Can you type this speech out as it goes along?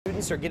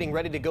Students are getting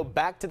ready to go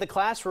back to the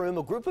classroom.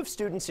 A group of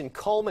students in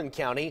Cullman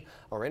County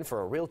are in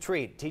for a real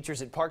treat.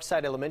 Teachers at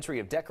Parkside Elementary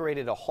have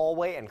decorated a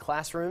hallway and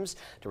classrooms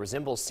to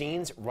resemble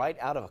scenes right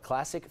out of a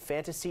classic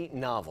fantasy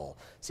novel.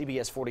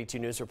 CBS 42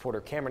 News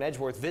reporter Cameron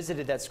Edgeworth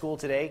visited that school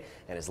today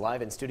and is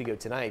live in studio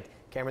tonight.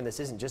 Cameron,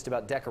 this isn't just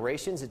about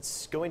decorations.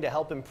 It's going to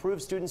help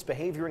improve students'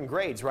 behavior and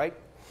grades, right?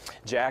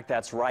 Jack,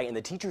 that's right, and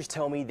the teachers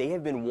tell me they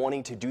have been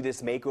wanting to do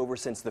this makeover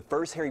since the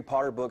first Harry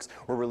Potter books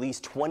were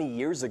released 20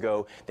 years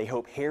ago. They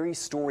hope Harry's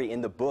story in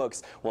the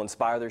books will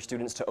inspire their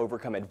students to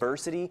overcome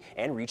adversity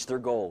and reach their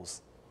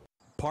goals.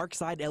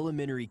 Parkside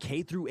Elementary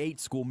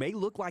K-8 school may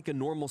look like a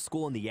normal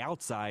school on the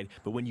outside,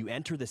 but when you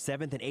enter the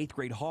 7th and 8th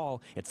grade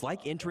hall, it's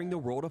like entering the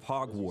world of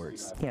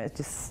Hogwarts. Yeah, it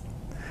just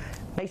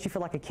makes you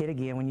feel like a kid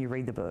again when you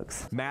read the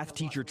books. Math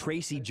teacher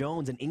Tracy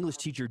Jones and English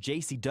teacher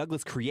J.C.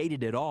 Douglas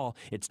created it all.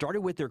 It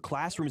started with their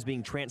classrooms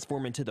being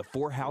transformed into the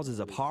 4 houses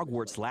of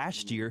Hogwarts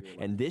last year,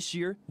 and this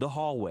year, the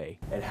hallway.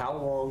 And how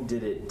long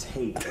did it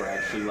take for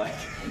actually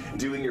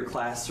doing your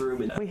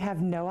classroom? We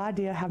have no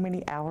idea how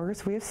many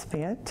hours we have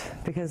spent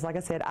because, like I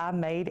said, I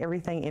made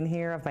everything in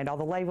here. I've made all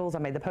the labels, I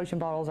made the potion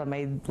bottles, I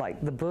made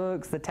the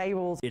books, the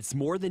tables. It's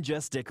more than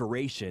just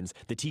decorations.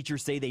 The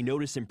teachers say they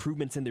notice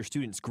improvements in their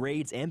students'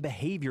 grades and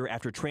behavior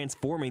after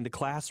transforming the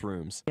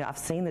classrooms. I've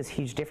seen this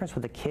huge difference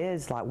with the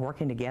kids,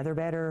 working together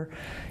better.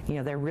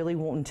 They're really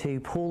wanting to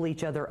pull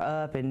each other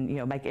up and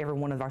make every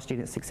one of our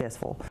students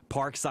successful.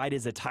 Parkside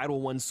is a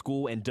Title I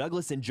school, and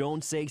Douglas and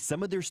Jones say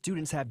some of their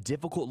students have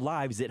difficult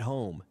lives at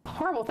home.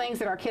 Horrible things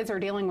that our kids are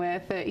dealing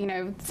with that,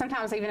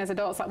 sometimes even as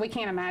adults, we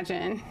can't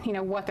imagine,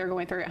 what they're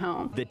going through at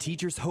home. The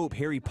teachers hope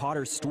Harry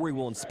Potter's story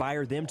will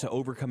inspire them to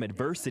overcome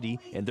adversity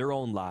in their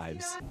own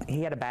lives.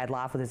 He had a bad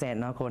life with his aunt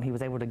and uncle, and he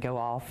was able to go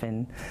off,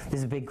 and this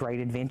is a big, great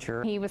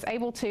adventure. He was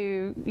able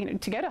to,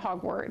 to go to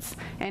Hogwarts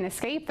and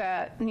escape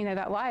that,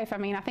 that life.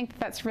 I think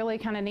that's really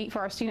kind of neat for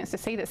our students to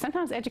see that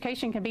sometimes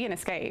education can be an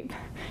escape.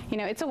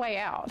 It's a way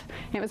out.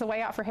 And it was a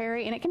way out for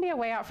Harry, and it can be a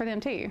way out for them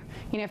too.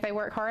 If they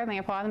work hard and they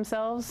apply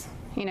themselves,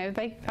 I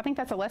think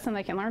that's a lesson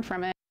they can learn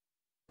from it.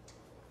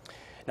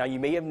 Now, you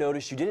may have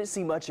noticed you didn't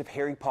see much of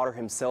Harry Potter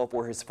himself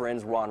or his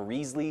friends Ron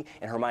Weasley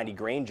and Hermione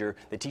Granger.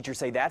 The teachers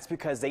say that's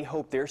because they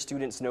hope their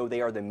students know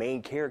they are the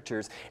main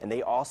characters and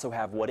they also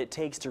have what it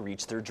takes to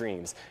reach their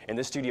dreams. In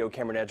the studio,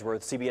 Cameron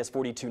Edgeworth, CBS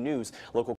 42 News, local